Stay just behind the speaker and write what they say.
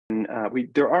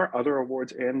There are other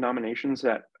awards and nominations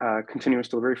that Continuous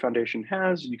Delivery Foundation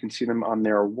has. You can see them on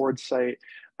their awards site,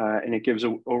 and it gives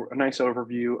a nice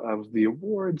overview of the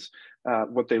awards,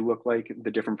 what they look like,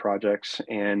 the different projects,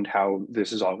 and how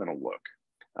this is all going to look.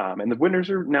 And the winners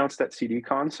are announced at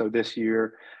CDCon. So this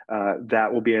year,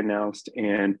 that will be announced,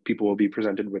 and people will be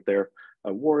presented with their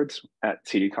awards at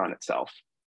CDCon itself.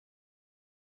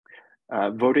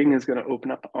 Voting is going to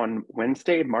open up on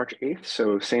Wednesday, March 8th,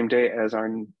 so same day as our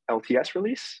LTS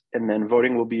release, and then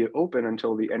voting will be open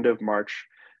until the end of March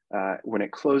when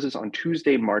it closes on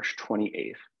Tuesday, March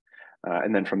 28th.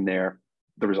 And then from there,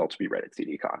 the results will be read at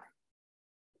CDCon.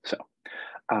 So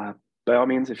by all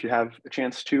means, if you have a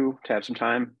chance to have some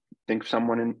time, think of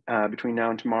someone in, between now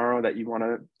and tomorrow that you want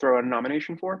to throw out a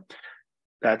nomination for.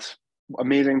 That's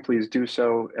amazing. Please do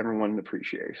so. Everyone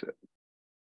appreciates it.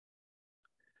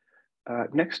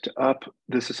 Next up,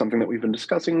 this is something that we've been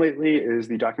discussing lately, is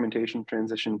the documentation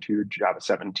transition to Java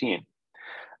 17.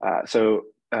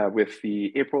 With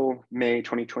the April-May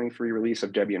 2023 release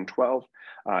of Debian 12,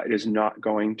 it is not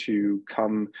going to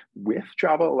come with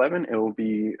Java 11. It will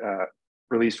be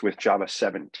released with Java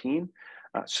 17.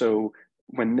 So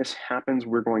when this happens,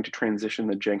 we're going to transition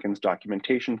the Jenkins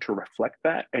documentation to reflect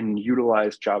that and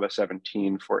utilize Java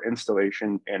 17 for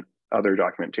installation and other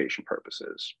documentation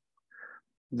purposes.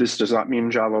 This does not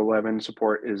mean Java 11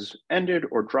 support is ended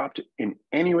or dropped in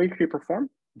any way, shape, or form.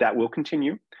 That will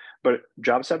continue, but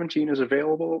Java 17 is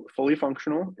available, fully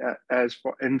functional,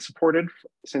 and supported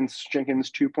since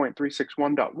Jenkins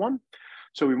 2.361.1.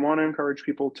 So we want to encourage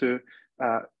people to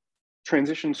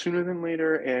transition sooner than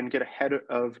later and get ahead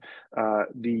of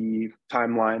the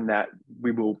timeline that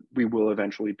we will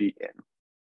eventually be in.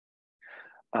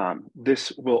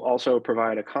 This will also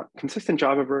provide a consistent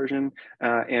Java version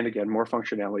and again, more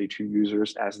functionality to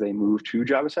users as they move to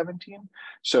Java 17.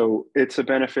 So it's a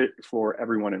benefit for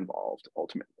everyone involved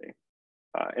ultimately.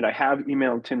 And I have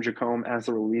emailed Tim Jacome as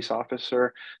the release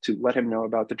officer to let him know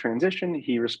about the transition.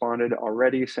 He responded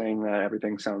already saying that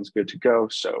everything sounds good to go.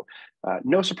 So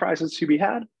no surprises to be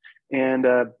had, and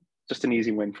just an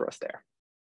easy win for us there.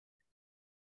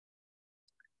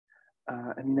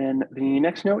 And then the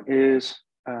next note is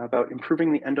about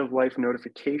improving the end-of-life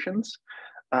notifications.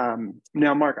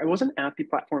 Now, Mark, I wasn't at the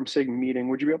Platform SIG meeting.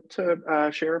 Would you be able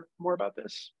to share more about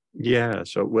this? Yeah,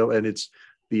 so, well, and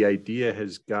the idea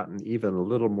has gotten even a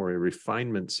little more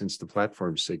refinement since the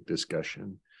Platform SIG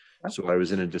discussion. So I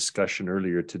was in a discussion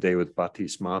earlier today with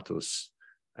Baptiste Matos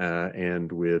and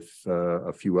with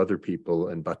a few other people,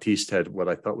 and Baptiste had what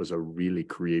I thought was a really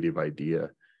creative idea.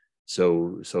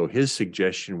 So his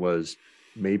suggestion was,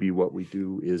 maybe what we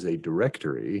do is a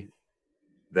directory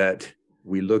that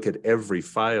we look at every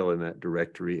file in that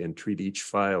directory and treat each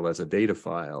file as a data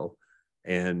file.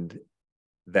 And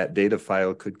that data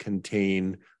file could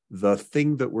contain the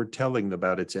thing that we're telling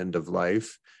about its end of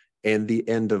life and the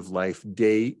end of life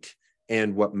date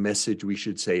and what message we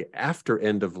should say after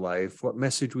end of life, what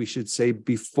message we should say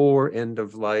before end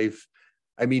of life.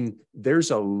 I mean,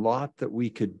 there's a lot that we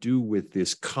could do with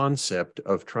this concept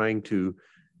of trying to,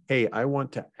 hey, I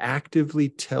want to actively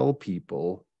tell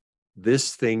people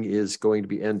this thing is going to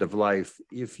be end of life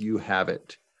if you have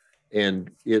it.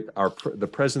 And the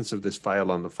presence of this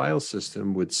file on the file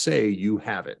system would say you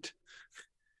have it.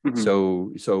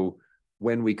 Mm-hmm. So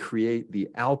when we create the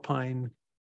Alpine,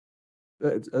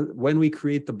 when we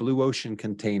create the Blue Ocean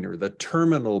container, the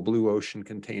terminal Blue Ocean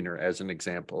container as an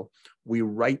example, we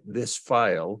write this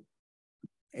file,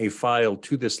 a file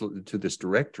to this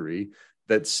directory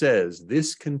that says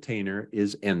this container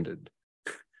is ended.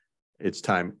 It's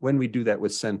time. When we do that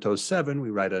with CentOS 7, we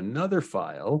write another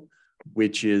file,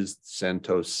 which is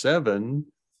CentOS 7,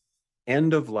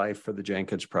 end of life for the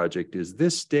Jenkins project is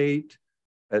this date,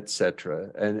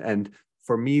 etc. And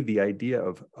for me, the idea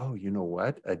of, oh, you know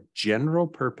what? A general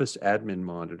purpose admin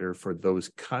monitor for those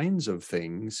kinds of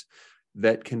things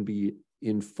that can be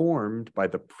informed by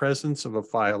the presence of a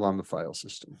file on the file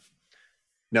system.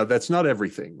 Now, that's not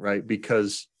everything, right?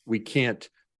 Because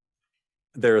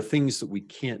there are things that we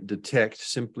can't detect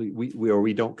simply,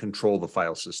 we don't control the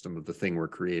file system of the thing we're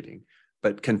creating.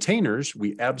 But containers,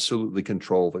 we absolutely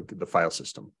control the file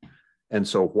system. And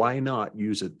so why not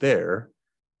use it there?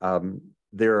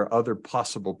 There are other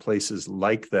possible places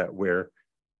like that where,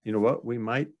 you know what, we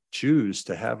might choose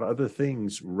to have other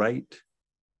things write.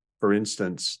 For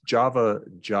instance, Java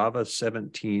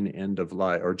 17 end of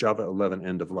life or Java 11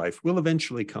 end of life will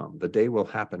eventually come. The day will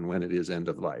happen when it is end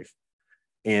of life.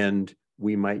 And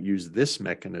we might use this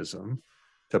mechanism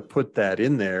to put that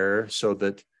in there so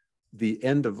that the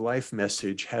end of life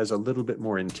message has a little bit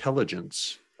more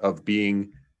intelligence of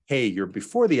being, hey, you're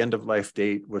before the end of life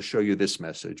date, we'll show you this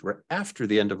message. We're after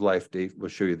the end of life date, we'll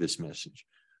show you this message.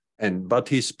 And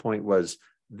Baptiste's point was,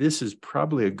 this is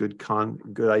probably a good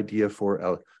idea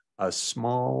for a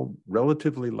small,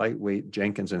 relatively lightweight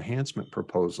Jenkins enhancement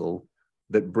proposal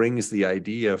that brings the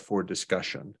idea for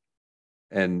discussion.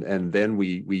 And then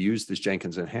we use this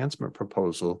Jenkins enhancement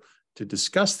proposal to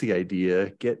discuss the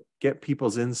idea, get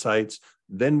people's insights.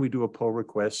 Then we do a pull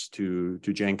request to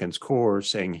Jenkins core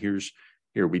saying,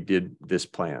 here we did this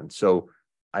plan. So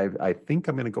I think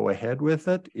I'm going to go ahead with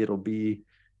it. It'll be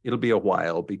a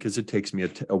while because it takes me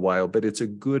a while, but it's a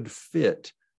good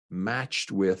fit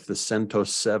matched with the CentOS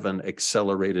 7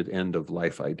 accelerated end of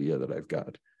life idea that I've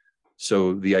got.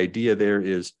 So the idea there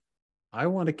is, I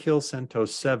want to kill CentOS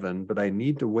 7, but I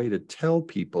need a way to tell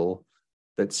people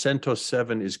that CentOS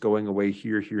 7 is going away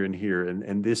here, here, and here.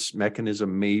 And this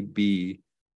mechanism may be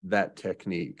that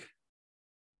technique.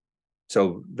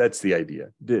 So that's the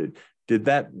idea. Did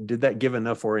that give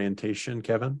enough orientation,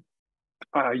 Kevin?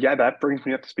 Yeah, that brings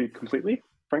me up to speed completely,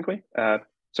 frankly.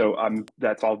 So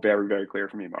that's all very, very clear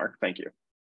for me, Mark. Thank you.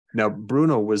 Now,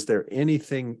 Bruno, was there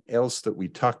anything else that we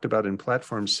talked about in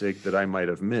Platform SIG that I might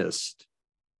have missed?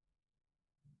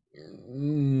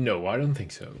 No, I don't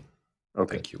think so.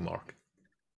 Okay. Thank you, Mark.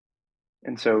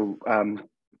 And so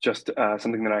just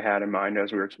something that I had in mind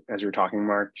as you were talking,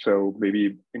 Mark, so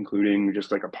maybe including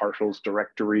just like a partials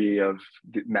directory of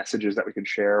the messages that we could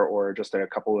share, or just a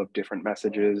couple of different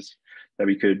messages that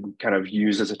we could kind of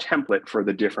use as a template for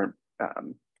the different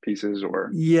pieces.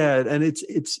 Or yeah, and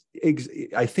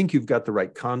I think you've got the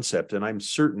right concept, and I'm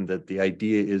certain that the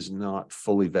idea is not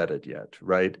fully vetted yet,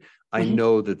 right? I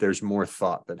know that there's more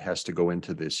thought that has to go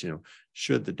into this.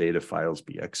 Should the data files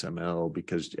be XML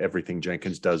because everything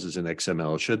Jenkins does is in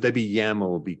XML? Should they be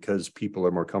YAML because people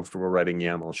are more comfortable writing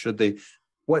YAML? Should they?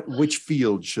 Which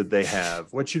fields should they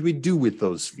have? What should we do with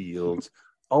those fields?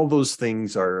 All those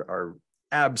things are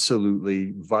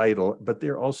absolutely vital, but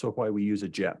they're also why we use a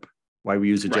JEP, why we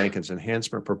use a Jenkins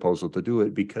enhancement proposal to do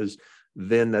it, because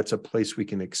then that's a place we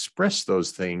can express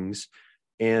those things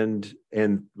and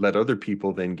let other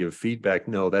people then give feedback.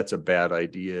 No, that's a bad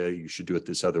idea. You should do it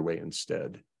this other way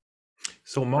instead.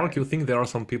 So, Mark, you think there are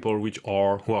some people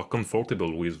who are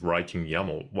comfortable with writing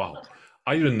YAML? Wow,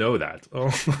 I didn't know that.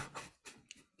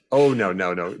 Oh, no.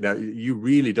 Now, you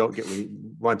really don't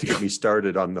want to get me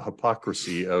started on the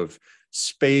hypocrisy of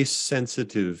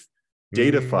space-sensitive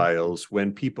data files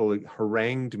when people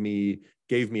harangued me,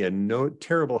 gave me a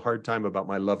terrible hard time about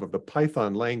my love of the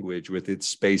Python language with its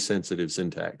space-sensitive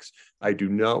syntax. I do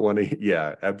not want to,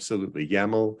 yeah, absolutely.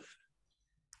 YAML,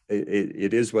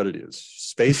 it is what it is.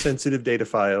 Space-sensitive data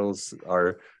files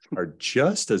are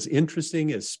just as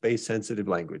interesting as space-sensitive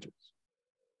languages.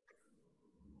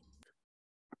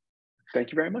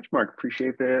 Thank you very much, Mark.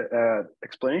 Appreciate the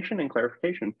explanation and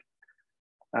clarification.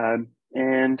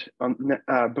 And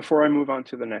before I move on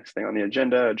to the next thing on the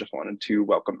agenda, I just wanted to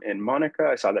welcome in Monica.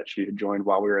 I saw that she had joined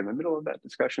while we were in the middle of that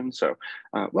discussion. So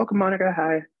welcome, Monica.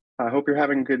 Hi. I hope you're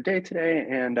having a good day today.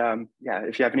 And yeah,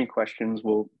 if you have any questions,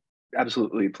 we'll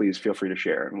absolutely please feel free to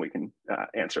share and we can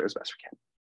answer as best we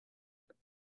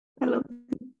can. Hello.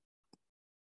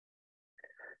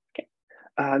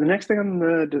 The next thing on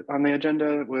the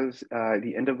agenda was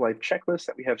the end-of-life checklist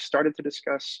that we have started to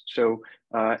discuss. So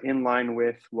in line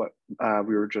with what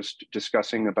we were just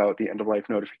discussing about the end-of-life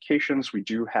notifications, we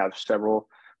do have several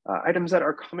items that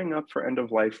are coming up for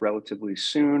end-of-life relatively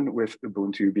soon, with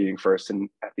Ubuntu being first and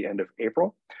at the end of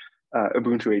April,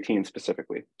 Ubuntu 18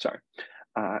 specifically, sorry.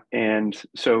 And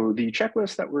so the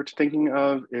checklist that we're thinking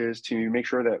of is to make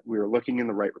sure that we're looking in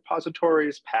the right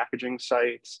repositories, packaging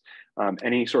sites,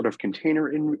 any sort of container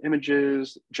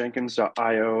images,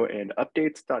 jenkins.io and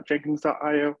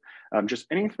updates.jenkins.io, just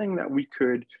anything that we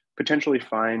could potentially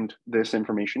find this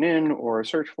information in or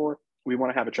search for. We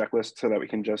want to have a checklist so that we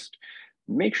can just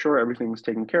make sure everything's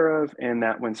taken care of, and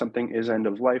that when something is end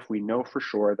of life, we know for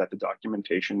sure that the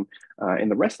documentation in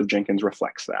the rest of Jenkins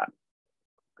reflects that.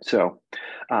 So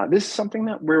this is something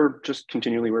that we're just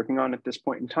continually working on at this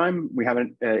point in time. We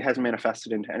haven't, it hasn't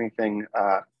manifested into anything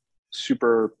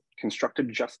super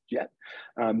constructed just yet.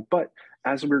 But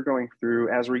as we're going through,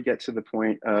 as we get to the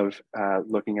point of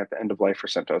looking at the end of life for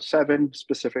CentOS 7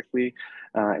 specifically,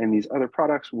 and these other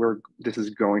products, this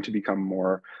is going to become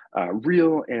more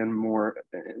real and more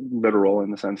literal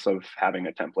in the sense of having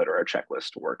a template or a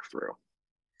checklist to work through.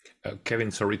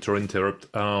 Kevin, sorry to interrupt.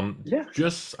 Yeah.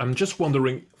 I'm just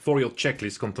wondering, for your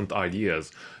checklist content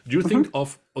ideas, do you think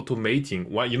of automating?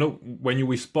 Well, you know, when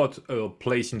we spot a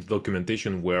place in the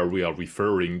documentation where we are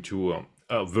referring to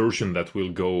a version that will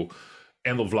go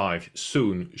end of life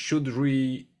soon, should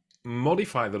we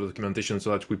modify the documentation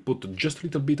so that we put just a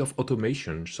little bit of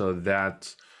automation so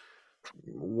that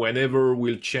whenever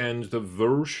we'll change the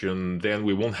version, then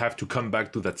we won't have to come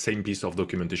back to that same piece of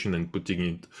documentation and putting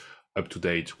it up to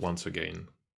date once again.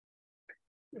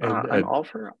 I'm all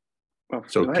for. Oh,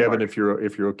 so ahead, Kevin, Mark.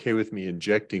 if you're okay with me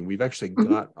injecting, we've actually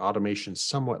got automation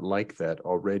somewhat like that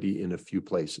already in a few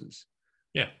places.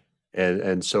 Yeah.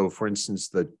 And so, for instance,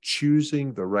 the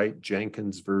choosing the right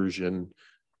Jenkins version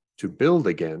to build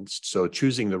against, so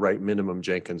choosing the right minimum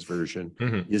Jenkins version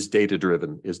is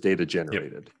data-driven, is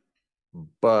data-generated. Yep.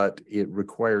 But it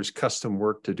requires custom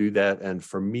work to do that. And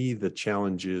for me, the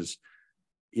challenge is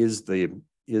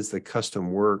the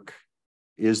custom work,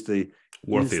 is the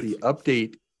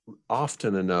update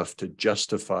often enough to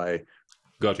justify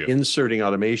inserting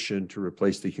automation to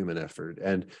replace the human effort?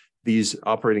 And these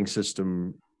operating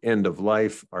system end of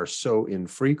life are so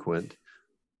infrequent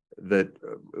that,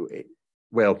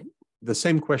 well, the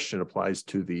same question applies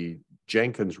to the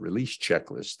Jenkins release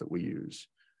checklist that we use,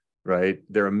 right?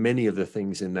 There are many of the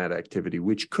things in that activity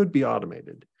which could be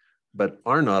automated, but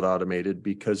are not automated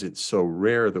because it's so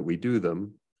rare that we do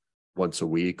them once a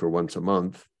week or once a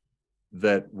month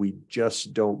that we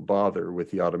just don't bother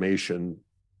with the automation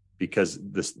because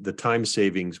the time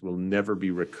savings will never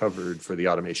be recovered for the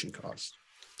automation costs.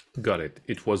 Got it.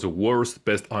 It was the worst,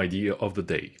 best idea of the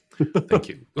day. Thank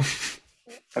you.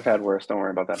 I've had worse. Don't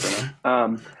worry about that,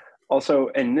 Bruno. Also,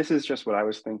 and this is just what I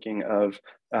was thinking of,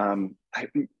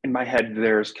 in my head,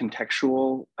 there's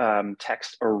contextual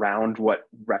text around what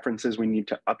references we need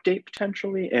to update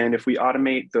potentially. And if we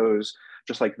automate those,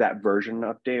 just like that version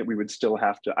update, we would still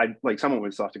have to, someone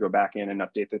would still have to go back in and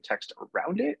update the text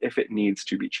around it if it needs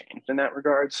to be changed in that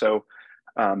regard. So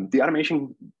the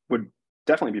automation would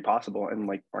definitely be possible. And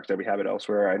like Mark said, we have it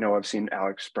elsewhere. I know I've seen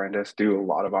Alex Brandis do a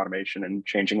lot of automation and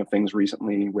changing of things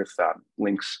recently with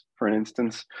links, for an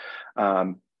instance.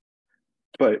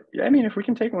 But yeah, I mean, if we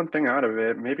can take one thing out of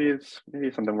it, maybe it's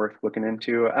something worth looking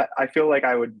into. I feel like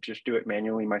I would just do it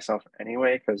manually myself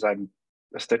anyway, because I'm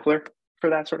a stickler for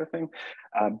that sort of thing.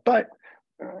 But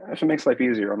if it makes life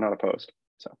easier, I'm not opposed.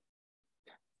 So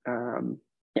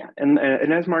yeah, and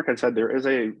as Mark had said, there is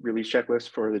a release checklist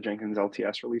for the Jenkins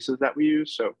LTS releases that we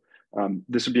use. So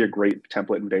this would be a great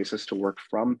template and basis to work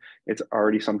from. It's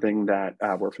already something that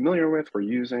we're familiar with, we're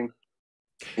using,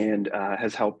 and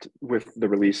has helped with the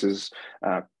releases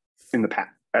in the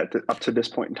past up to this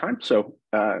point in time. So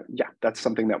yeah, that's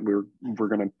something that we're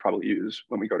going to probably use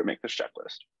when we go to make this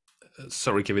checklist.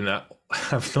 Sorry, Kevin, I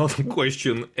have another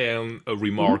question and a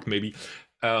remark maybe.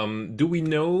 Do we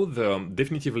know the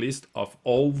definitive list of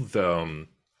all the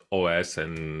OS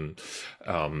and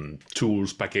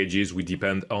tools, packages we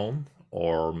depend on?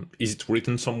 Or is it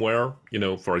written somewhere? You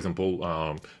know, for example,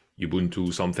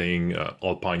 Ubuntu something,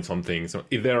 Alpine something. So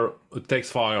is there a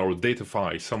text file or a data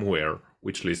file somewhere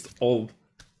which lists all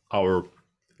our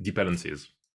dependencies?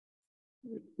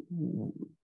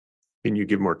 Can you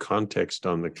give more context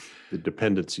on the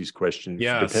dependencies question?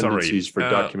 Yeah, dependencies for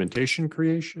documentation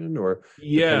creation, or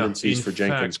dependencies for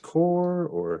Jenkins core,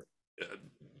 or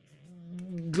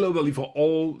globally for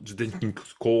all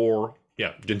Jenkins core?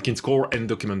 Yeah, Jenkins core and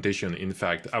documentation. In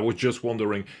fact, I was just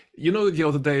wondering, you know, the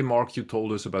other day, Mark, you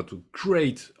told us about a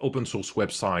great open source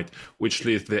website which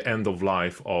lists the end of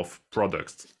life of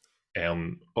products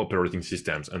and operating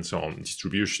systems and so on,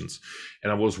 distributions.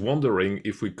 And I was wondering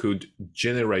if we could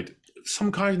generate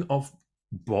some kind of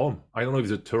bomb. I don't know if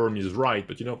the term is right,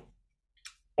 but you know,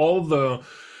 all the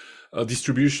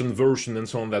distribution version and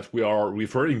so on that we are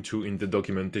referring to in the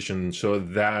documentation, so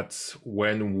that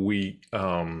when we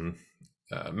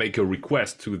make a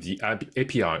request to the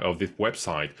API of this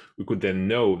website, we could then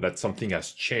know that something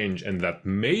has changed and that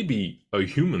maybe a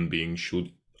human being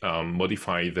should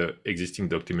modify the existing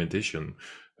documentation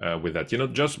with that, you know,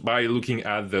 just by looking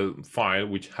at the file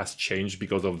which has changed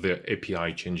because of the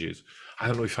API changes. I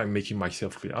don't know if I'm making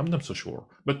myself clear. I'm not so sure,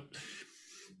 but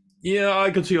yeah, I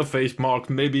can see your face,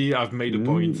 Mark. Maybe I've made a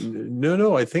point.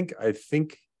 No, I think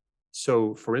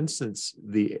so. For instance,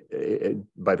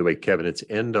 by the way, Kevin, it's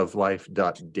end of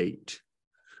life.date.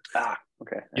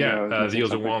 Okay. Yeah, the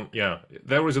other one. Yeah,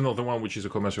 there is another one which is a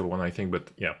commercial one, I think,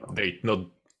 but yeah, date, not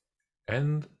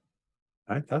end.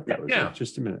 I thought that was it.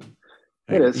 Just a minute.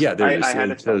 It is. Yeah, there is. I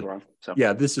had it spelled wrong. So.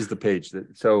 Yeah, this is the page that.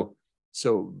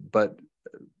 But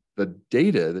the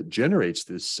data that generates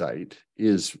this site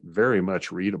is very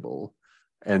much readable,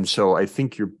 and so I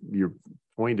think your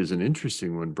point is an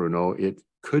interesting one, Bruno. It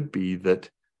could be that.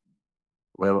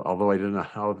 Well, although I don't know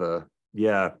how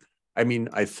I mean,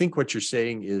 I think what you're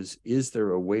saying is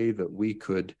there a way that we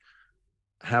could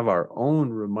have our own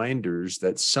reminders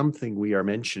that something we are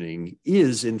mentioning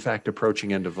is in fact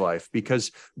approaching end of life,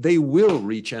 because they will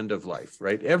reach end of life,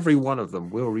 right? Every one of them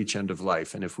will reach end of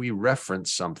life. And if we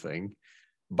reference something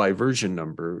by version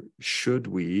number, should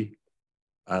we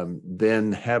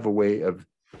then have a way of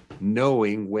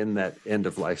knowing when that end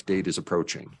of life date is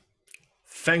approaching?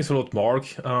 Thanks a lot,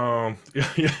 Mark. Yeah,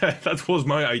 that was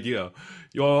my idea.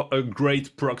 You're a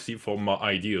great proxy for my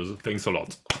ideas. Thanks a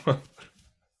lot.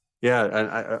 Yeah,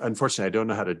 and unfortunately, I don't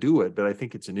know how to do it, but I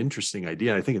think it's an interesting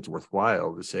idea. I think it's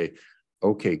worthwhile to say,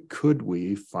 okay, could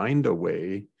we find a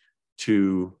way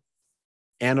to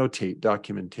annotate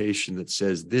documentation that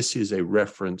says this is a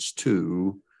reference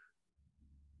to,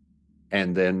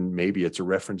 and then maybe it's a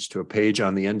reference to a page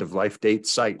on the end of life date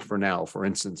site for now, for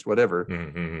instance, whatever.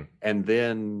 Mm-hmm. And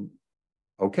then,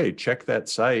 okay, check that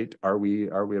site. Are we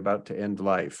about to end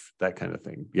life? That kind of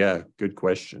thing. Yeah, good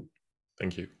question.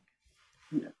 Thank you.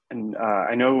 And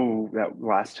I know that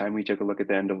last time we took a look at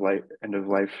the end of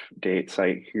life date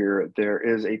site here,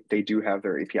 they do have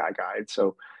their API guide,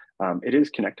 so it is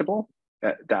connectable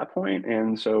at that point.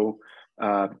 And so,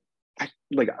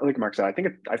 like Mark said, I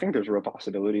think there's a real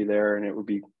possibility there, and it would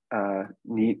be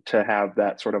neat to have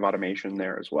that sort of automation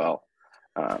there as well.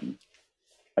 I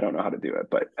don't know how to do it,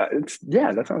 but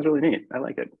that sounds really neat. I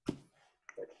like it.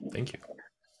 Thank you.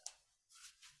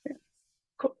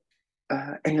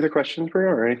 Any other questions,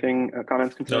 Bruno, or anything,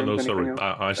 comments, concerns? No, sorry,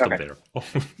 I stopped there.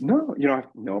 No, you don't have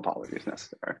no apologies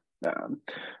necessary.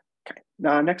 Okay.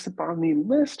 Next up on the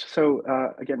list. So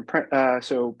again,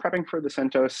 prepping for the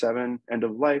CentOS 7 end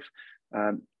of life.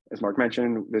 As Mark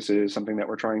mentioned, this is something that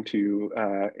we're trying to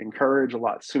encourage a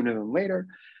lot sooner than later.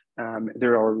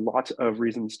 There are lots of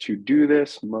reasons to do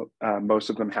this. Most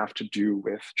of them have to do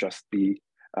with just the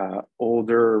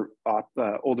older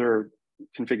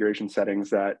configuration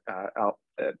settings that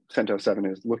CentOS 7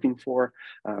 is looking for,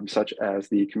 such as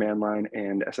the command line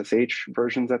and SSH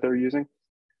versions that they're using.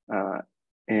 The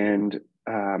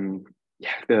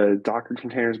Docker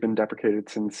container has been deprecated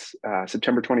since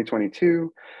September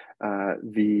 2022.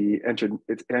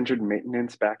 It's entered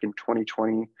maintenance back in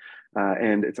 2020,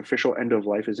 and its official end of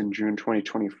life is in June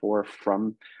 2024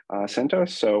 from CentOS.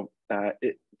 So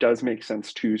it does make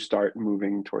sense to start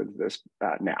moving towards this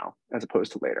now, as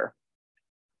opposed to later.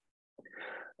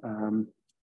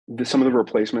 Some of the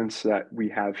replacements that we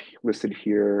have listed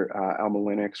here, Alma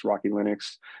Linux, Rocky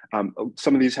Linux,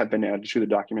 some of these have been added to the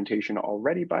documentation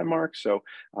already by Mark, so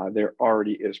there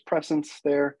already is presence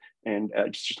there, and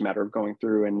it's just a matter of going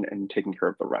through and taking care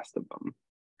of the rest of them.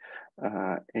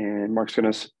 And Mark's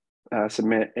going to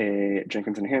submit a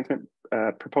Jenkins enhancement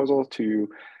proposal to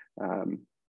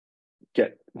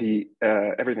get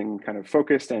everything kind of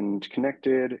focused and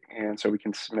connected, and so we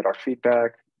can submit our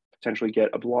feedback, potentially get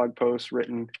a blog post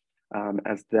written,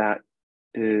 as that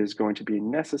is going to be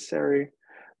necessary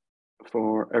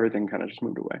for everything. Kind of just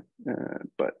moved away,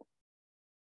 but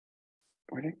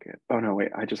where did it get? Oh no,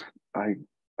 wait!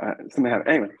 Something happened.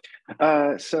 Anyway,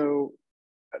 so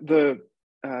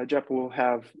Jeff will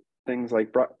have things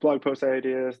like blog post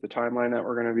ideas, the timeline that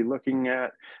we're going to be looking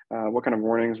at, what kind of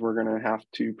warnings we're going to have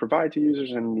to provide to users,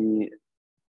 and the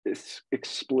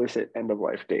explicit end of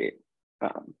life date.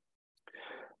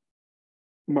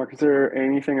 Mark, is there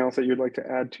anything else that you'd like to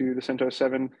add to the CentOS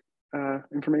 7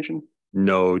 information?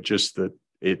 No, just that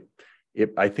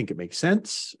I think it makes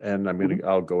sense, and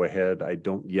I'll go ahead. I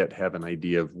don't yet have an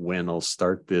idea of when I'll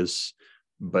start this,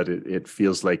 but it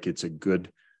feels like it's a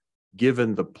good,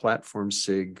 given the platform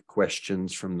SIG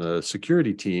questions from the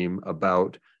security team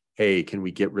about, hey, can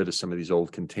we get rid of some of these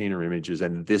old container images?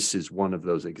 And this is one of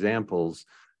those examples.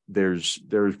 There's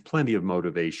plenty of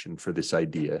motivation for this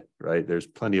idea, right? There's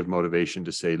plenty of motivation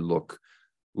to say, look,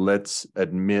 let's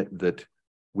admit that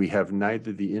we have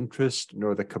neither the interest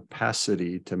nor the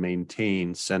capacity to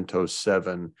maintain CentOS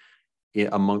 7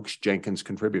 amongst Jenkins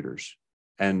contributors.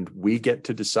 And we get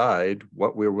to decide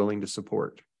what we're willing to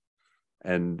support.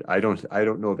 And I don't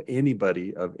know of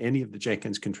anybody, of any of the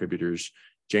Jenkins contributors,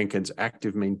 Jenkins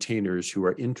active maintainers, who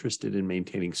are interested in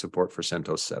maintaining support for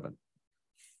CentOS 7.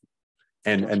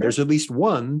 And there's at least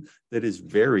one that is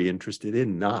very interested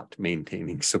in not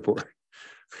maintaining support.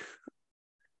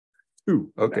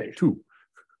 Two. Okay, nice. Two.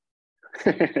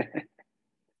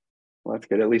 Well, that's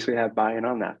good. At least we have buy-in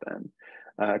on that then.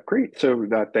 Great. So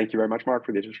thank you very much, Mark,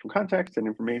 for the additional context and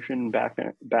information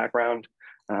background.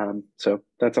 So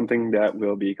that's something that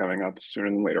will be coming up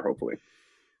sooner than later, hopefully.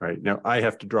 All right. Now I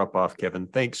have to drop off, Kevin.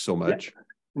 Thanks so much. Yeah.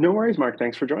 No worries, Mark.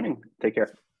 Thanks for joining. Take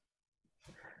care.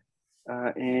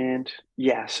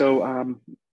 So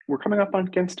we're coming up on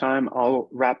against time. I'll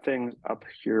wrap things up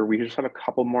here. We just have a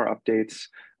couple more updates.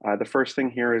 The first thing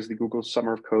here is the Google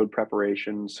Summer of Code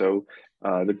preparation. So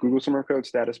the Google Summer of Code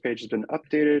status page has been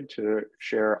updated to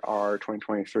share our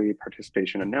 2023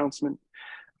 participation announcement.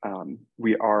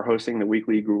 We are hosting the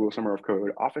weekly Google Summer of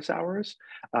Code office hours.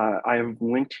 I have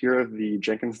linked here the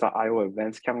Jenkins.io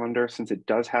events calendar, since it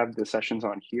does have the sessions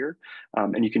on here,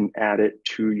 and you can add it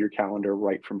to your calendar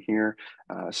right from here.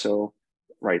 So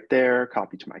right there,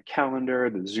 copy to my calendar,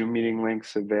 the Zoom meeting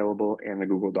links available, and the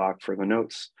Google Doc for the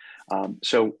notes.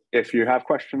 So if you have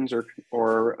questions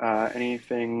or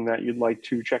anything that you'd like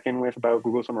to check in with about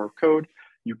Google Summer of Code,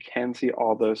 you can see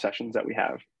all the sessions that we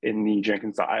have in the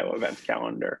Jenkins.io events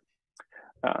calendar.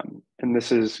 And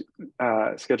this is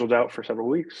scheduled out for several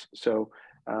weeks, so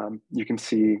you can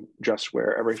see just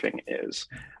where everything is.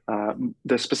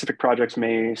 The specific projects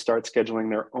may start scheduling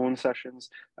their own sessions,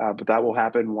 but that will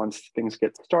happen once things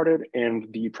get started, and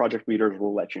the project leaders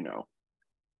will let you know.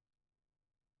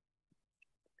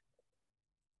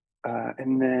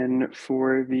 And then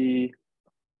for the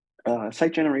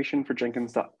site generation for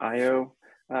Jenkins.io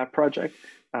project,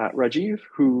 Rajiv,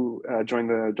 who joined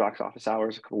the Docs office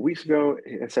hours a couple weeks ago,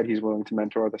 said he's willing to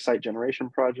mentor the site generation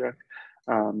project,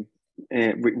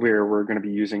 where we're going to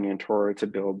be using Antora to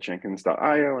build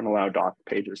Jenkins.io and allow doc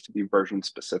pages to be version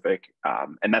specific.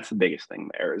 And that's the biggest thing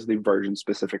there, is the version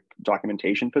specific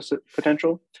documentation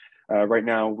potential. Right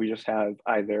now, we just have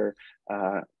either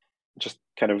just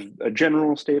kind of a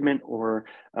general statement, or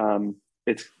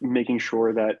it's making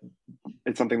sure that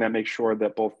it's something that makes sure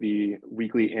that both the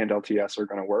weekly and LTS are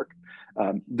going to work.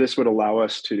 This would allow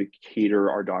us to cater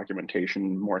our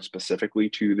documentation more specifically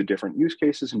to the different use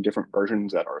cases and different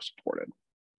versions that are supported.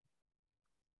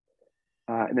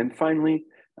 And then finally,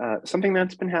 something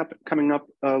that's been coming up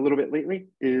a little bit lately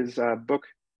is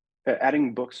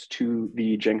adding books to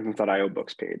the Jenkins.io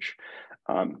books page.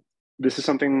 This is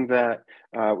something that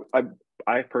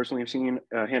I personally have seen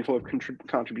a handful of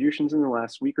contributions in the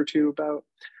last week or two about,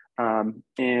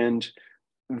 and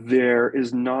there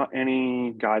is not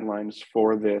any guidelines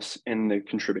for this in the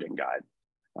contributing guide.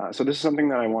 So this is something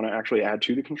that I want to actually add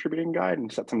to the contributing guide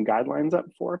and set some guidelines up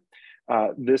for.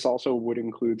 This also would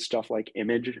include stuff like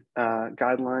image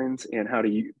guidelines and how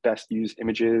to best use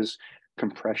images,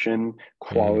 compression,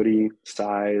 quality,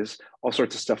 size, all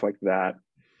sorts of stuff like that.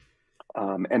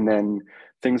 And then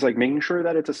things like making sure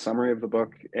that it's a summary of the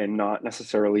book and not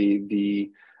necessarily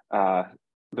the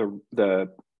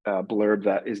blurb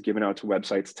that is given out to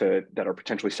websites that are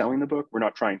potentially selling the book. We're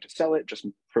not trying to sell it, just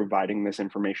providing this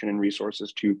information and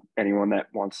resources to anyone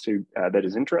that wants to, that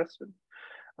is interested.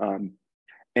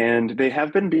 And they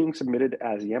have been being submitted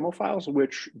as YAML files,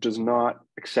 which does not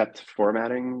accept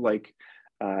formatting like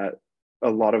a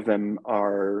lot of them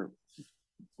are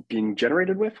being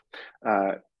generated with.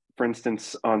 For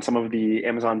instance, on some of the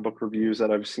Amazon book reviews that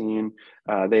I've seen,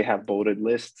 they have bulleted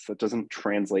lists that doesn't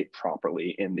translate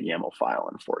properly in the YAML file,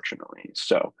 unfortunately.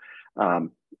 So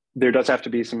there does have to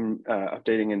be some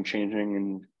updating and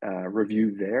changing and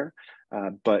review there,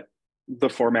 but the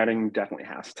formatting definitely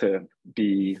has to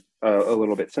be a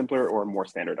little bit simpler or more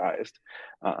standardized.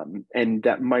 And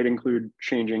that might include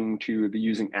changing to the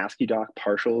using ASCII doc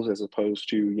partials as opposed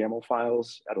to YAML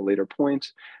files at a later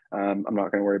point. I'm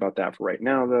not going to worry about that for right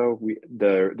now, though.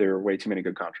 There are way too many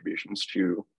good contributions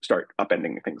to start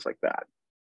upending things like that.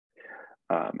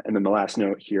 And then the last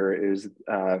note here is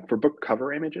for book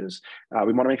cover images,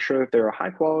 we want to make sure that they're high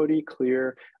quality,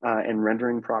 clear, and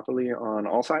rendering properly on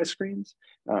all size screens.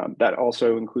 That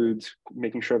also includes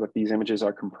making sure that these images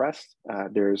are compressed.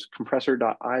 There's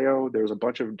compressor.io. There's a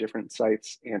bunch of different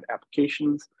sites and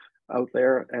applications out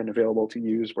there and available to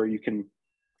use where you can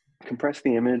compress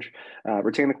the image,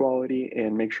 retain the quality,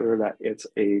 and make sure that it's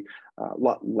a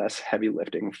lot less heavy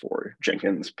lifting for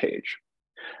Jenkins page.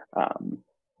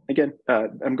 Again,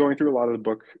 I'm going through a lot of the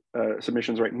book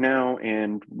submissions right now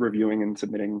and reviewing and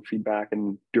submitting feedback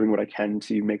and doing what I can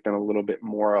to make them a little bit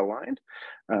more aligned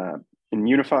and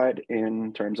unified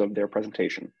in terms of their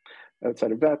presentation.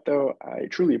 Outside of that, though, I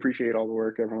truly appreciate all the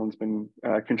work everyone's been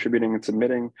contributing and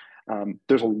submitting.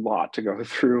 There's a lot to go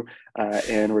through,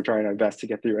 and we're trying our best to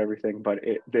get through everything, but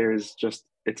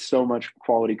it's so much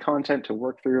quality content to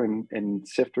work through and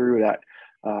sift through that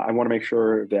I want to make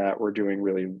sure that we're doing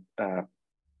really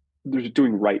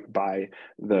doing right by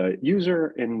the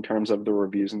user in terms of the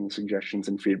reviews and suggestions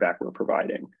and feedback we're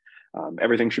providing.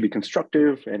 Everything should be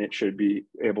constructive, and it should be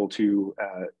able to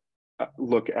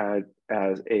look at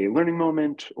as a learning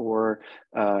moment or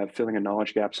filling a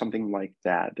knowledge gap, something like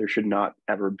that. There should not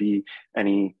ever be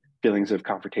any feelings of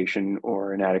confrontation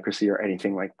or inadequacy or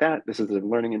anything like that. This is a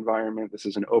learning environment. This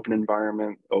is an open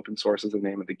environment. Open source is the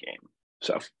name of the game.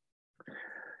 So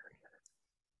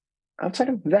outside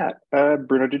of that,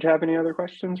 Bruno, did you have any other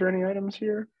questions or any items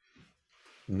here?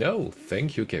 No,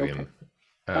 thank you, Kevin.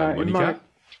 Okay. Monica?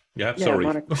 Yeah, sorry.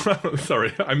 Monica.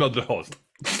 Sorry, I'm not the host.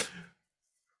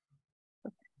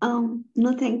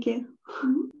 No, thank you.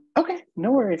 Okay,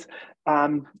 no worries.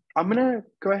 I'm gonna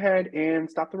go ahead and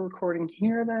stop the recording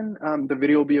here then. The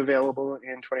video will be available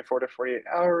in 24 to 48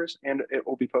 hours and it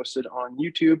will be posted on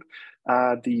YouTube,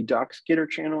 the Docs Gitter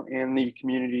channel, and the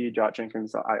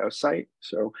community.jenkins.io site.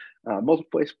 So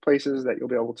multiple places that you'll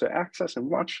be able to access and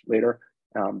watch later.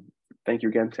 Thank you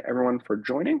again to everyone for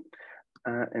joining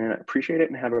and I appreciate it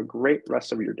and have a great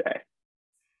rest of your day.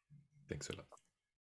 Thanks a lot.